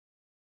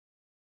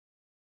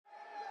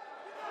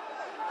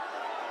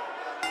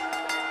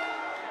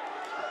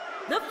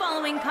The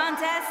following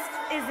contest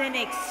is an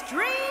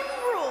Extreme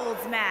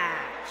Rules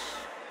match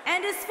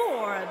and is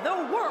for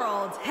the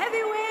World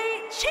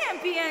Heavyweight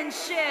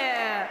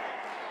Championship.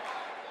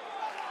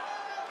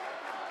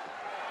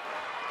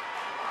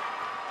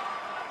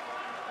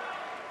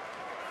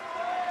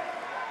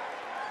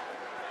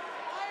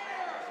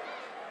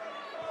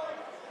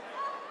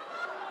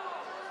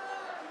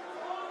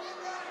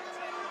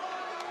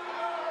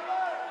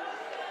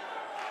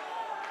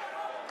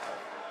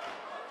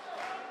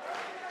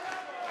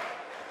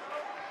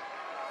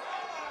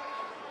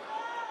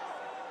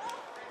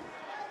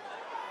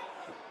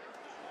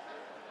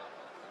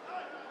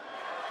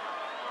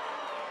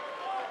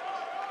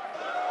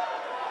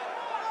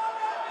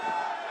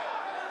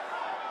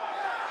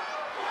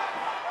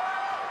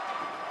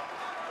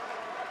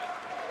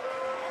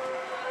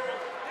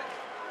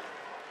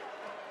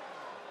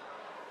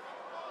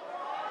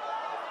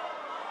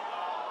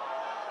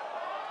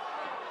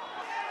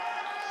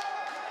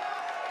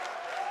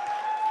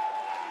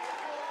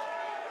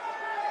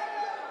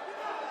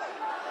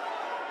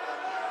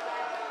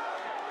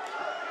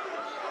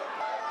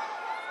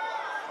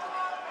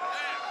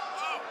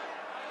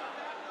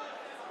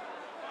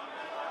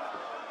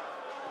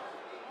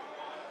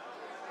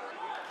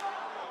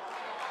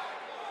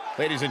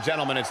 Ladies and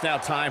gentlemen, it's now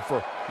time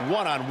for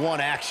one-on-one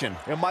action.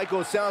 And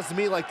Michael, it sounds to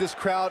me like this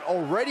crowd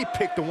already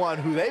picked the one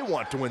who they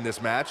want to win this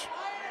match.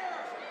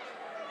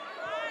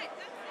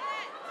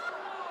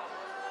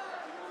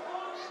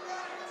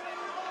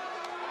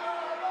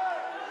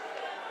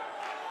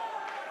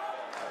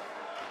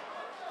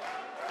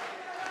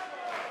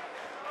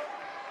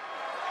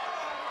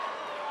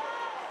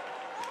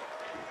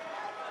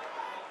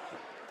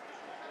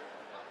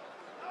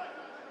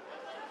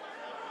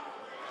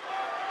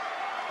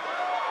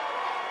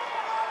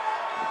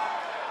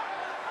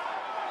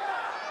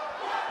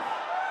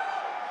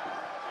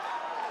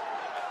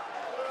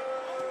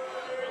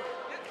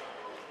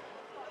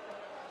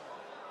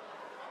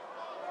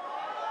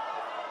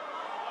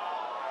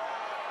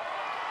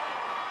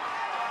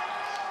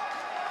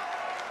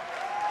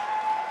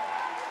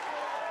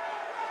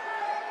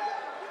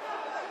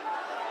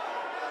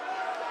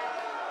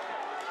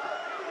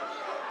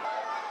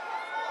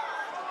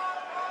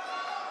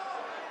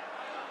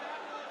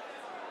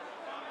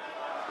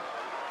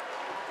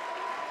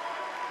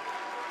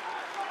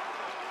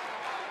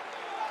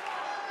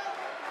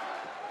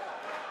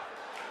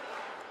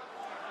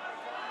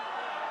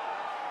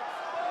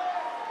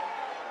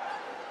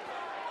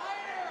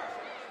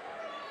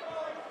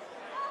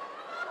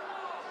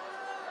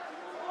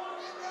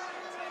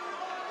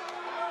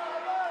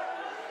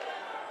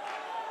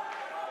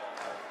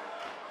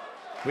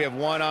 We have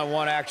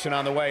one-on-one action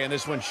on the way, and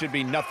this one should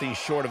be nothing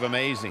short of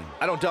amazing.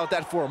 I don't doubt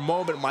that for a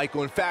moment,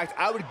 Michael. In fact,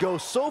 I would go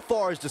so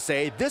far as to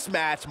say this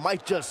match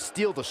might just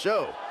steal the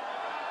show.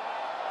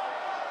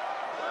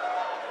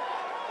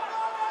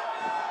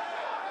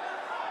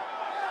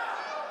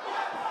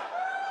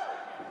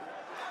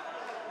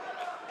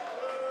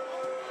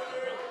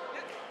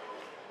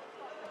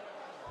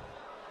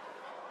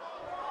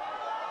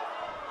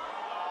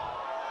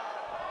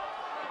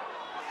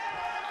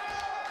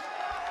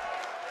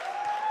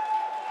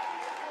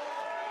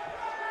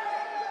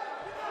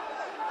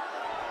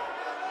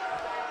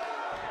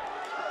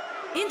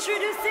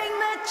 Introducing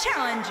the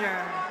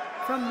challenger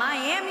from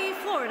Miami,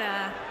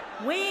 Florida,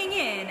 weighing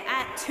in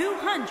at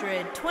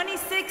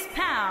 226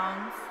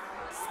 pounds,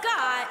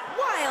 Scott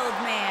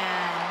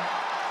Wildman.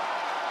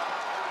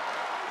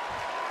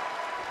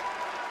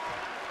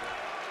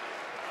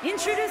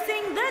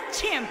 Introducing the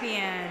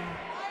champion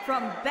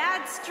from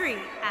Bad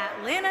Street,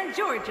 Atlanta,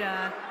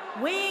 Georgia,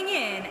 weighing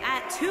in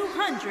at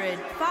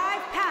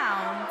 205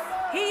 pounds,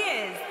 he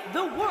is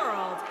the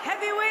World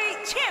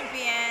Heavyweight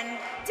Champion,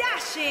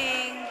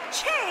 Dashing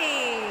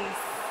Chase.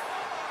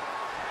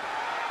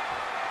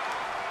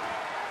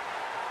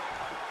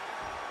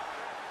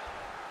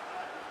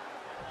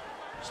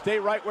 Stay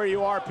right where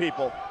you are,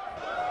 people.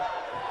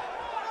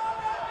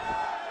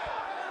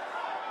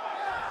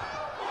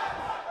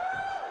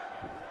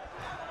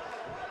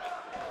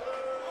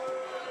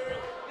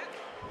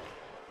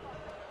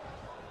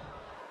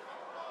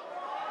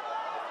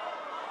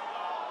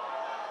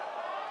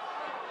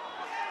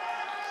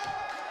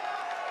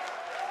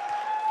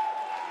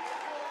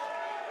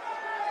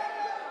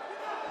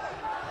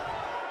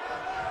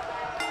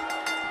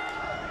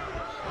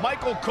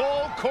 Michael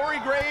Cole, Corey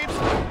Graves,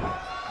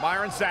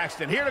 Myron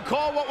Saxton, here to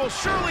call what will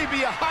surely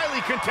be a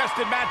highly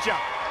contested matchup.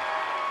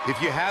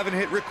 If you haven't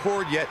hit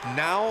record yet,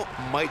 now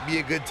might be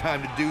a good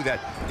time to do that.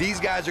 These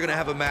guys are going to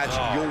have a match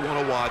you'll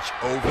want to watch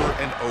over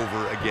and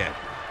over again.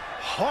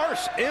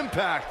 Harsh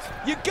impact.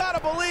 You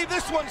gotta believe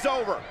this one's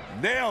over.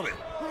 Nailed it.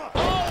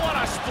 Oh,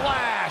 what a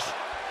splash.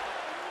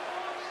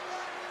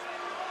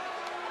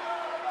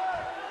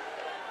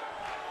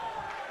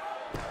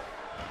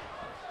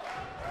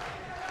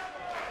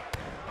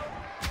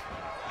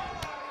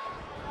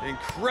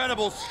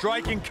 Incredible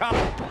striking combo.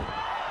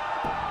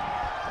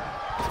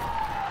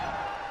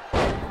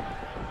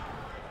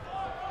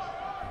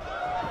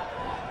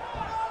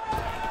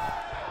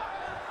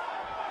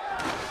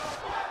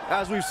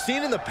 As we've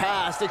seen in the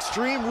past,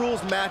 Extreme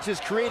Rules matches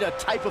create a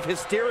type of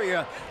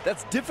hysteria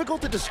that's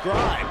difficult to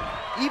describe,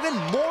 even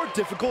more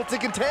difficult to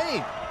contain.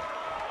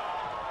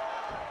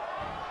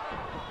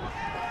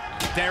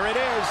 There it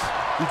is.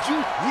 Did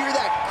you hear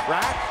that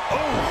crack? Oh,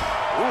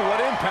 ooh,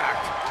 what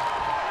impact.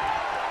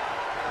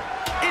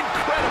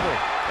 Incredible.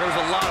 There was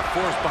a lot of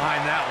force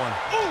behind that one.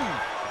 Ooh.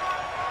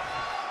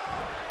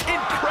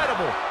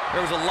 Incredible.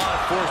 There was a lot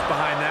of force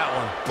behind that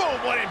one. Boom,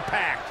 what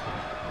impact.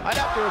 I'd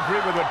have to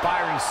agree with what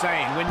Byron's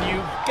saying. When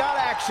you've got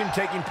action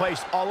taking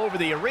place all over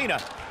the arena,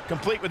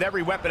 complete with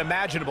every weapon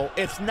imaginable,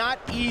 it's not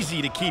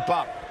easy to keep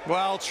up.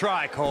 Well,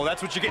 try, Cole.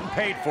 That's what you're getting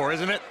paid for,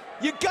 isn't it?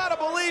 You gotta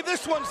believe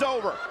this one's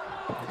over.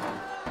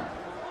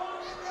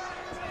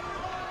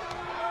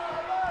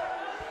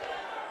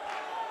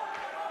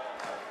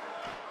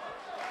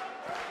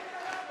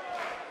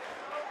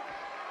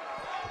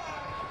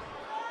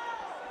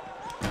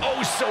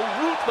 Oh, so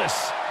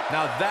ruthless.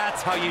 Now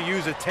that's how you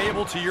use a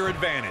table to your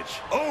advantage.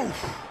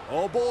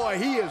 Oh boy,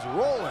 he is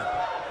rolling.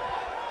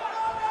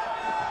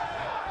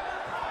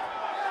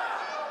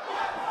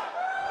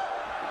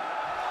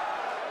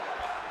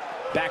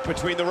 Back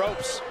between the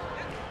ropes.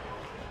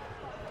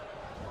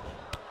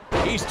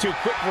 He's too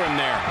quick for him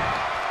there.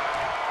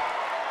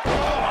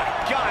 Oh my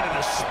God, in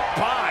the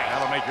spine.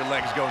 That'll make your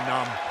legs go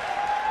numb.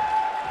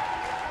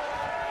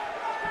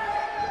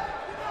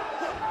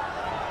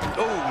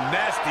 Oh,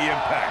 nasty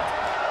impact.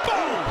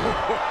 Boom!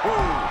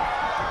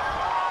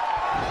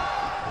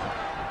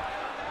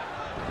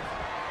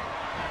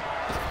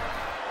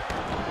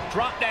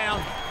 Drop down.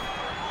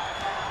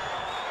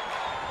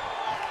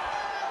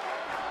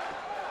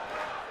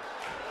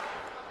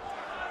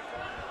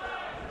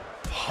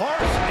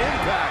 Harsh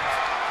impact.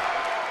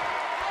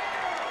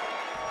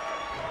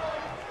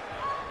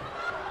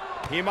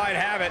 He might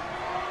have it.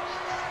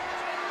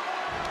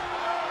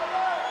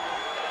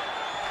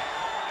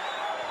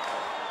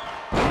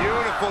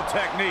 Beautiful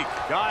technique.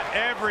 Got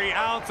every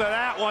ounce of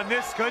that one.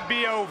 This could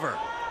be over.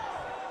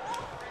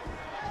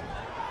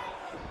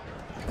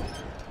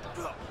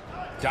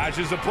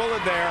 Dodges a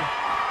bullet there.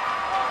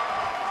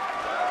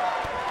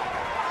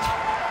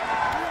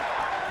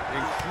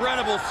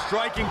 Incredible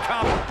striking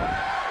combo.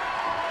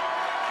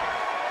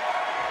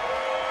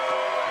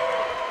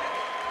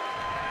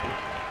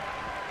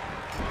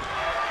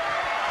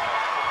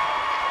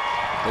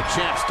 The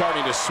champ's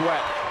starting to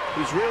sweat.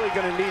 He's really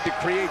going to need to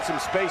create some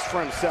space for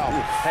himself.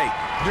 Hey,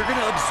 you're going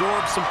to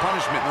absorb some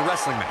punishment in a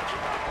wrestling match.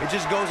 It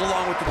just goes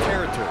along with the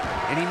territory,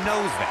 and he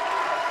knows that.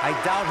 I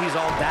doubt he's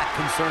all that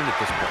concerned at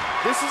this point.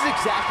 This is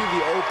exactly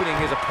the opening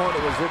his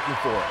opponent was looking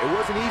for. It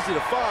wasn't easy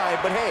to find,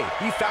 but hey,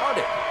 he found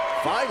it.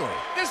 Finally.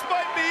 This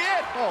might be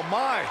it. Oh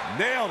my.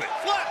 Nailed it.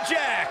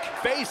 Flapjack.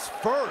 Face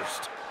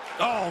first.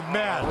 Oh,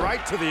 man,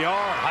 right to the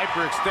arm.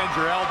 Hyperextend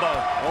your elbow.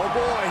 Oh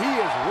boy, he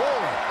is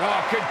rolling.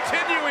 Oh,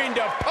 continuing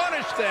to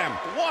punish them.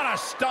 What a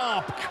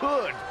stomp.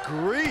 Good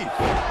grief.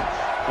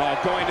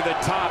 Going to the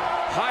top.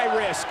 High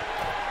risk.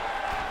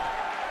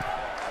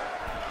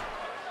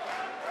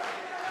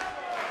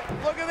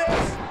 Look at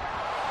this.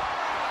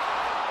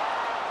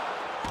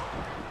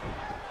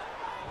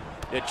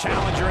 The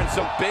challenger in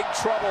some big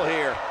trouble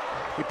here.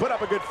 He put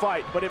up a good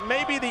fight, but it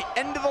may be the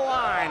end of the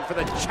line for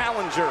the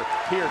challenger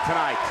here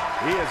tonight.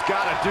 He has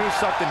got to do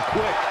something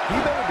quick. He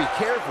better be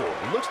careful.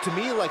 It looks to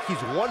me like he's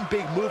one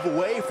big move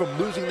away from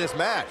losing this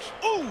match.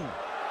 Ooh!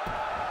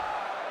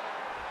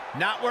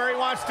 Not where he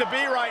wants to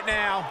be right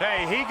now.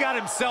 Hey, he got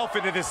himself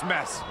into this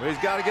mess. He's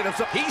got to get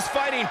himself. He's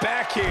fighting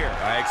back here.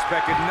 I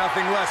expected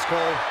nothing less,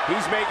 Cole.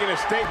 He's making a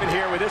statement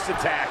here with this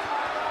attack.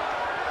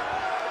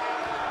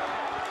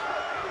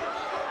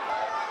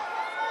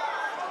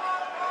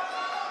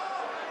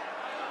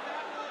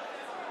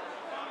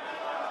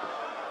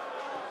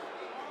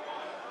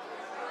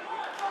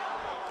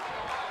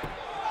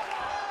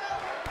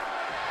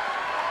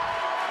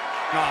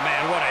 Oh,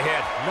 man, what a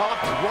hit.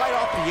 Knocked right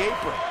off the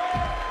apron.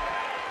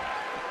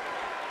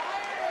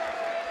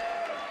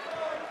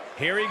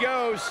 Here he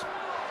goes.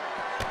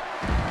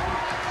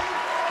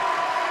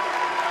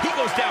 He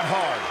goes down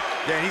hard.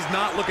 Yeah, he's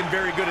not looking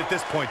very good at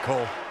this point,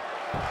 Cole.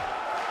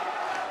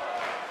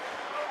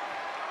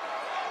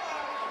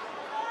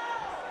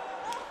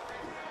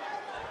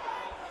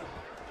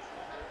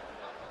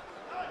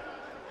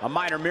 A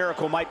minor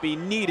miracle might be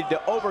needed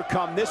to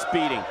overcome this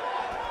beating.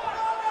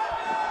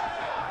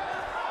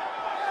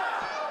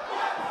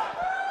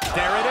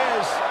 There it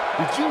is.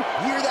 Did you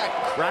hear that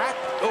crack?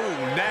 Oh,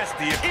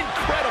 nasty.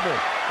 Incredible.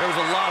 There was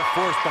a lot of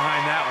force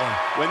behind that one.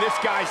 When this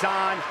guy's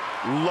on,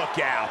 look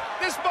out.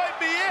 This might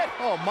be it.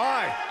 Oh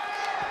my.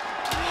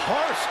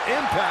 Harsh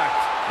impact.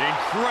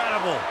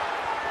 Incredible.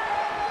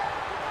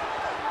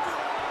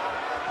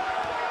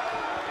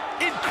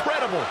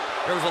 Incredible.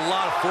 There was a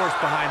lot of force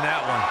behind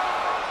that one.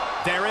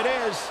 There it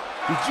is.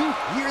 Did you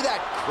hear that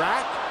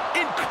crack?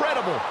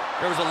 Incredible.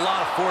 There was a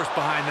lot of force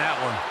behind that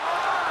one.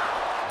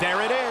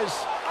 There it is.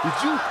 Did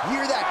you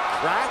hear that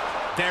crack?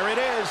 There it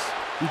is.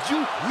 Did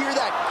you hear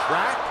that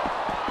crack?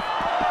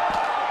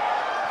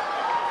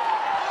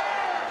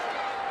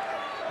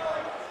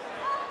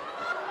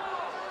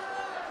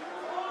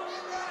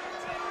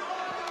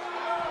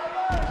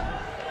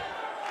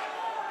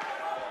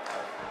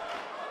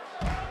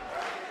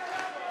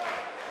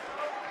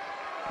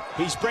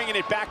 He's bringing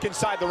it back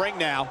inside the ring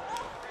now.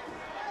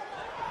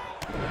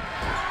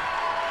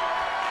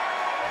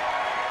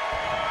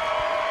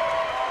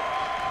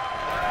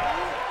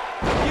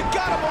 You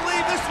gotta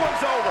believe this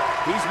one's over.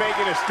 He's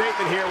making a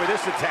statement here with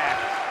this attack.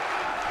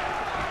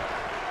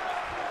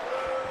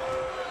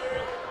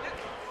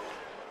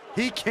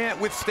 He can't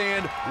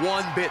withstand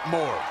one bit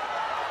more.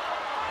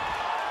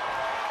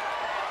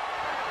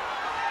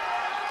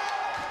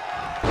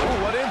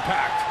 Ooh, what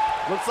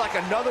impact. Looks like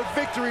another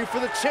victory for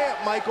the champ,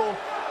 Michael.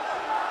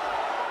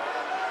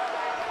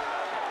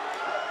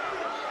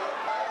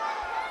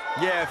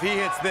 Yeah, if he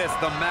hits this,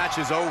 the match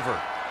is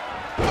over.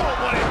 Oh,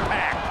 what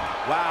impact.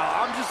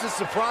 Wow, I'm just as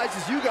surprised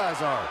as you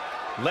guys are.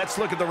 Let's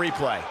look at the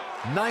replay.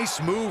 Nice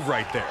move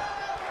right there.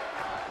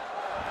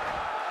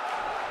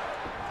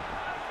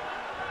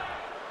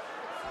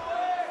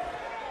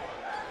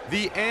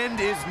 The end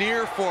is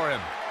near for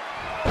him.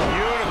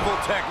 Beautiful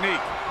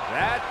technique.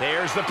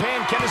 There's the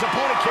pin. Can his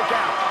opponent kick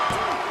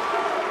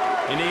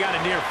out? And he got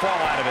a near fall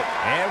out of it.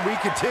 And we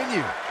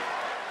continue.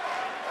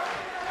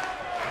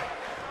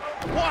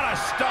 What a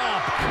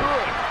stomp.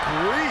 Good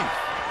grief.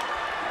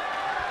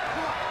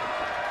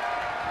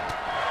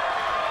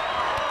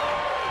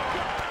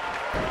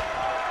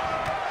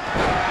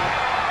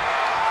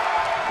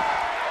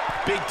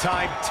 Big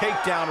time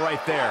takedown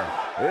right there.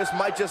 This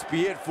might just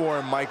be it for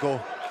him,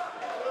 Michael.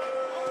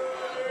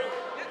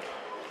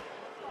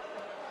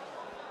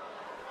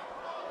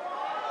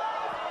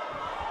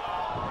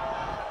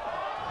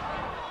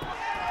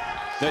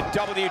 The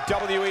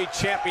WWE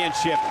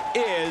Championship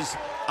is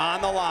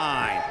on the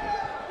line.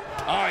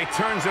 Oh, he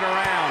turns it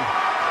around.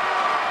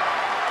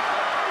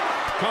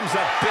 Comes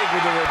up big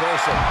with the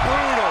reversal.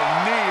 Brutal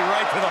knee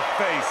right to the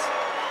face.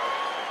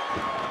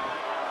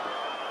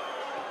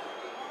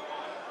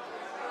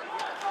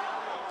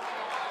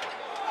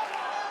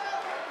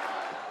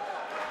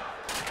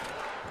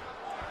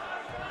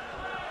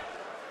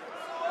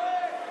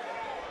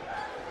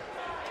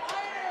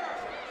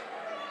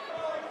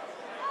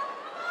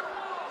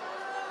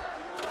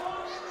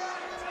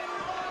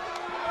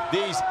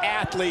 These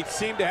athletes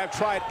seem to have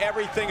tried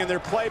everything in their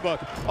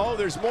playbook. Oh,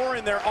 there's more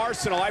in their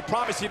arsenal, I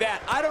promise you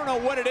that. I don't know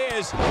what it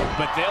is,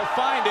 but they'll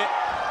find it.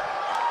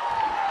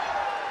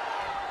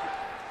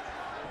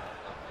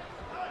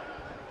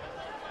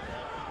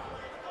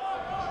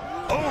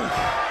 Oh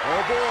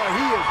boy,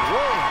 he is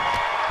rolling.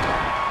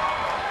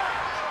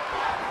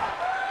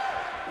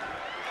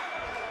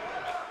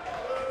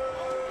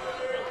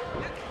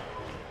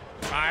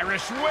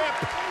 Irish whip.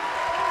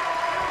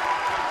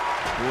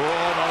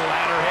 Whoa, the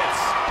ladder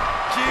hits.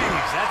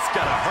 Jeez, that's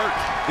gotta hurt.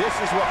 This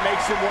is what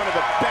makes him one of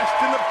the best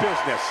in the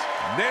business.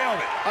 Nailed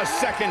it. A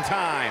second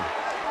time.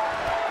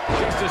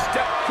 Just a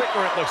step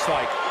quicker, it looks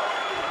like.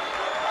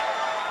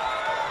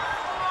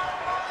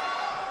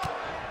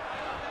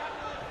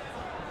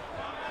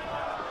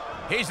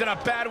 He's in a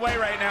bad way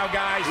right now,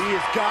 guys. He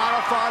has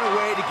got to find a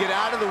way to get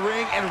out of the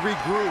ring and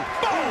regroup.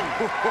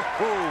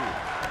 Boom!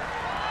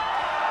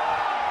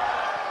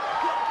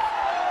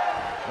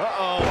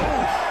 Uh-oh.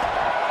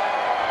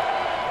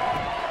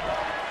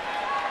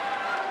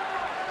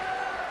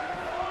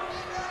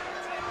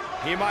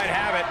 He might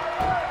have it.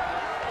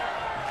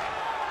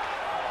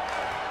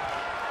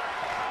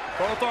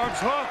 Both arms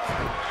hooked.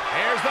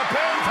 Here's the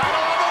pin,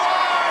 title on the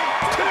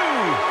line. 2,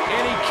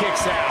 and he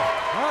kicks out.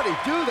 How'd he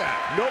do that?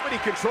 Nobody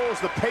controls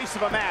the pace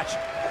of a match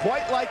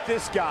quite like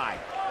this guy.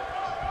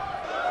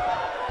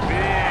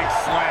 Big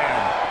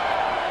slam.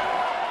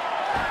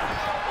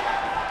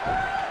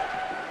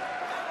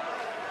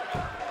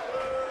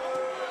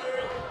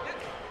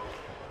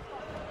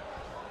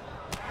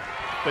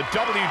 The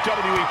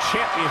WWE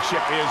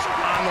Championship is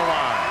on the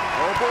line.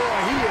 Oh boy,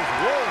 he is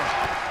rolling.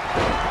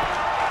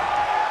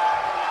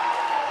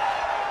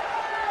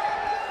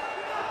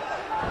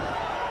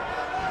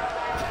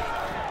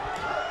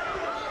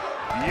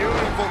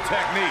 Beautiful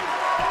technique.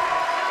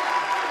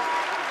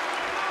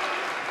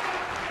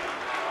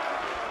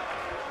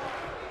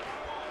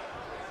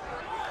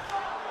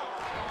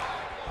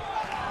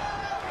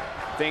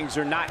 Things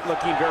are not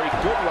looking very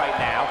good right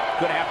now.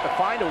 Gonna have to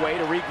find a way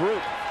to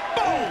regroup.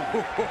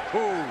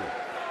 Boom!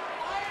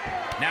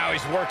 Now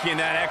he's working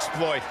that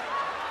exploit.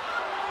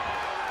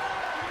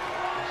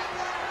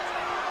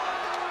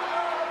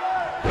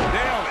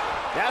 Nailed it.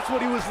 That's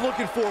what he was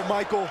looking for,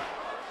 Michael.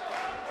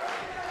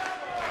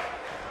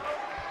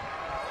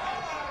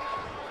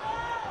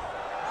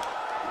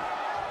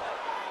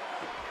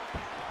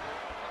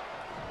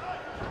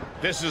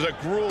 This is a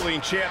grueling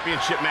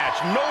championship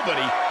match.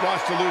 Nobody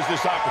wants to lose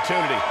this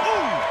opportunity.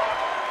 Ooh.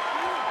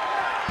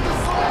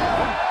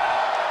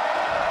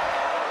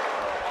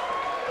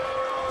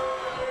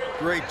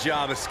 Great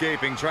job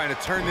escaping, trying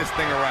to turn this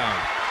thing around.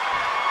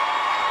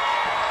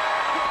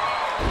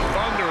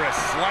 Thunderous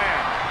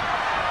slam.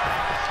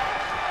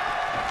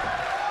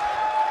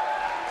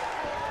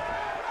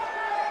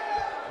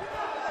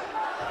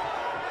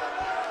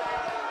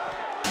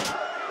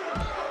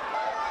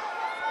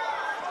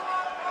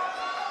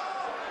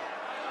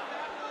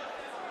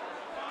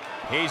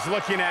 He's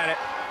looking at it.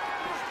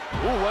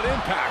 Ooh, what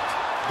impact.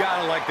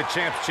 Gotta like the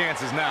champ's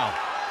chances now.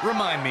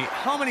 Remind me,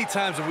 how many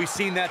times have we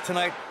seen that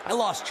tonight? I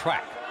lost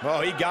track. Oh,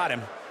 he got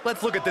him.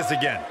 Let's look at this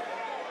again.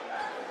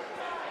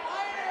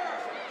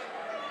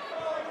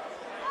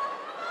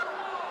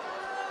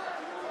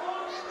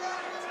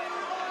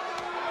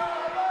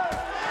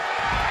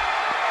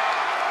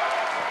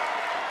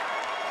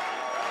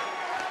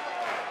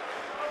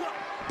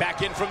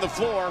 Back in from the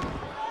floor.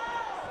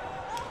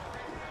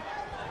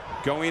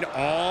 Going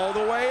all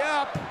the way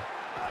up.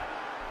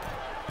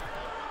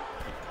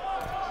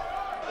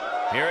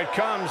 Here it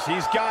comes.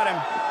 He's got him.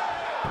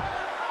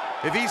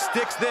 If he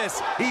sticks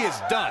this, he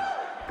is done.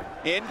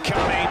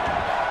 Incoming.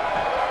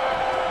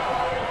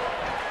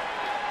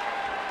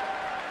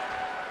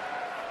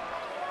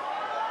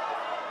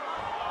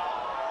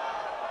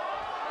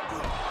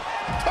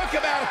 Took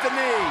him out at the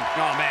knee.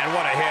 Oh, man,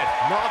 what a hit.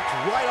 Knocked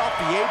right off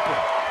the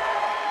apron.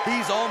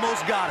 He's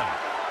almost got him.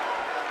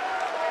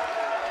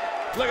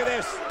 Look at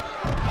this.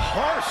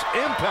 Harsh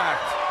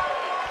impact.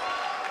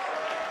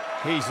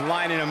 He's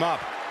lining him up.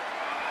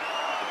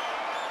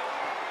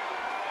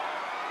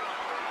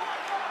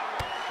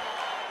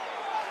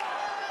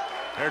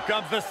 Here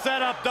comes the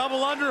setup, double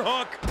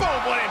underhook.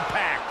 Boom, what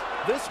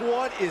impact. This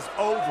one is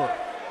over.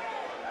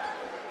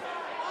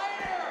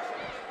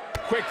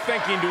 Quick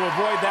thinking to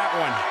avoid that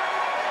one.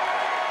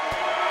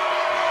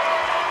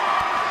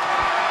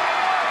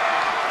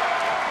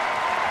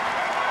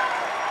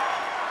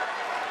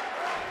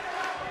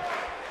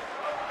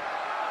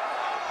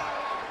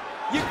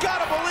 You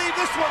gotta believe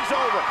this one's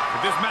over.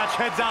 If this match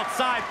heads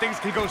outside,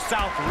 things can go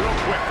south real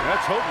quick.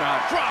 Let's hope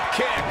not. Drop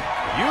kick.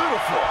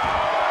 Beautiful.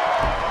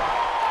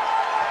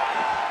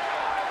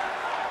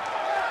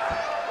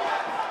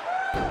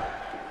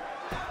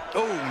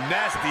 Oh,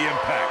 nasty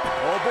impact.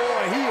 Oh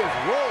boy, he is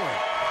rolling.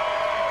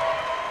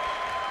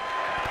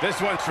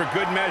 This one's for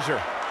good measure.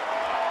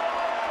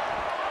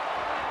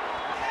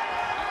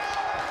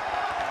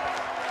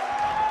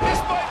 This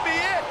might be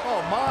it.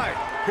 Oh my.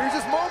 Here's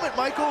his moment,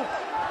 Michael.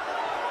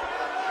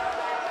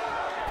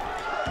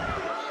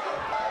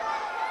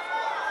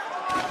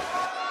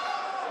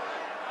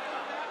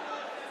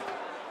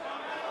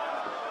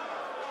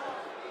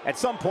 At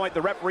some point,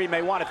 the referee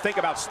may want to think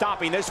about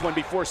stopping this one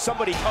before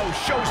somebody,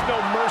 shows no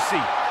mercy.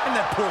 And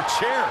that poor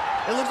chair.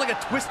 It looks like a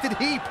twisted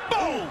heap.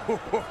 Boom!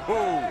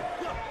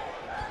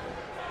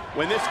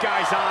 When this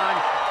guy's on,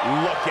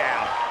 look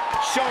out.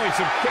 Showing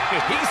some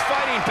quickness. He's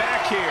fighting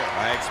back here.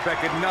 I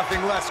expected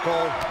nothing less,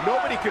 Cole.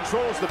 Nobody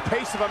controls the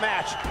pace of a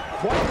match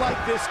quite like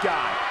this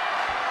guy.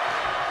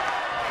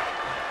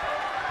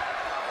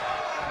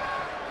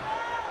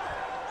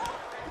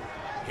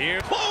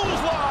 Here,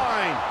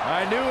 clothesline!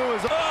 I knew it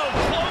was...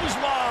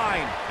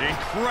 Clothesline!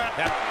 Incredible.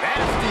 That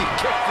nasty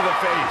kick to the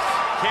face.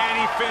 Can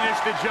he finish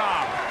the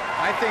job?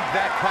 I think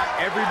that caught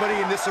everybody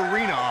in this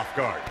arena off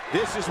guard.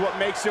 This is what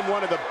makes him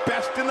one of the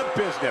best in the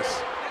business.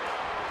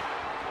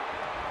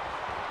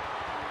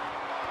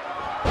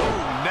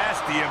 Ooh,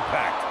 nasty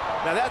impact.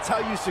 Now that's how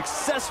you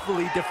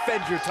successfully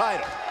defend your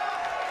title.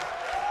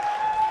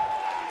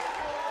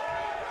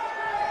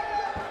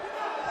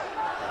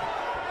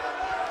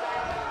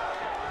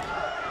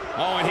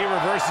 Oh, and he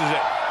reverses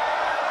it.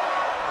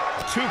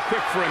 Too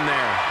quick for him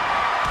there.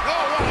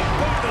 Oh, what a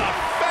boot to the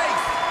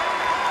face!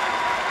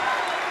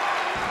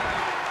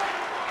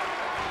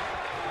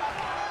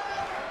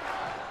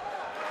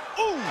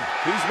 Ooh!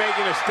 He's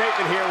making a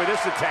statement here with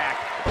this attack.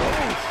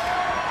 Ooh.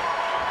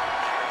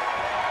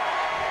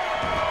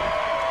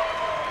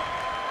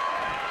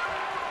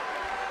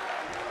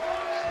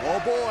 Oh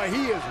boy,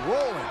 he is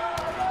rolling.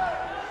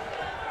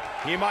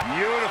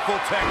 Beautiful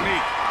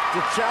technique. The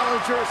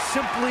challenger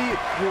simply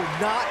will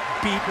not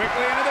be...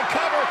 Quickly into the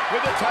cover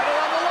with the title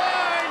on the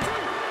line.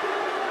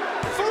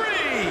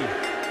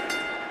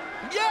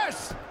 3.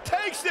 Yes!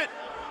 Takes it!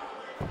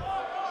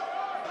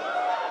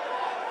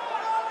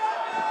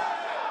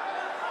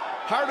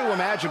 Hard to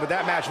imagine, but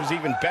that match was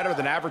even better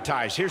than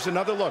advertised. Here's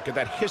another look at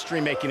that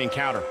history-making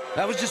encounter.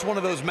 That was just one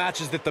of those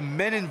matches that the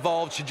men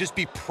involved should just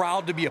be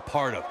proud to be a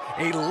part of.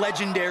 A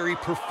legendary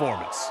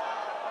performance.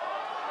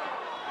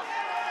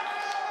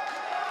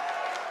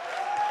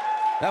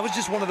 That was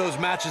just one of those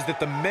matches that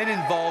the men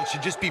involved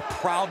should just be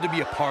proud to be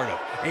a part of.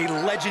 A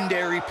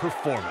legendary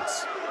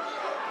performance.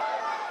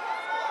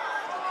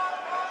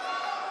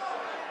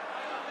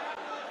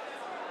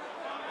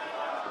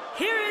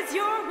 Here is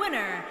your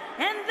winner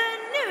and the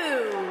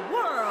new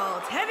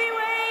World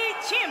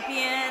Heavyweight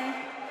Champion,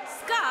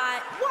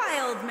 Scott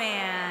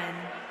Wildman.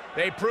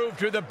 They proved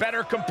who the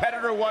better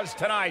competitor was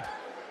tonight.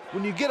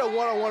 When you get a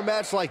one-on-one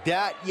match like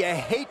that, you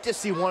hate to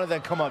see one of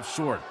them come up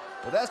short.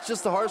 But that's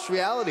just the harsh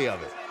reality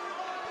of it.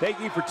 Thank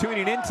you for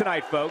tuning in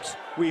tonight, folks.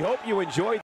 We hope you enjoyed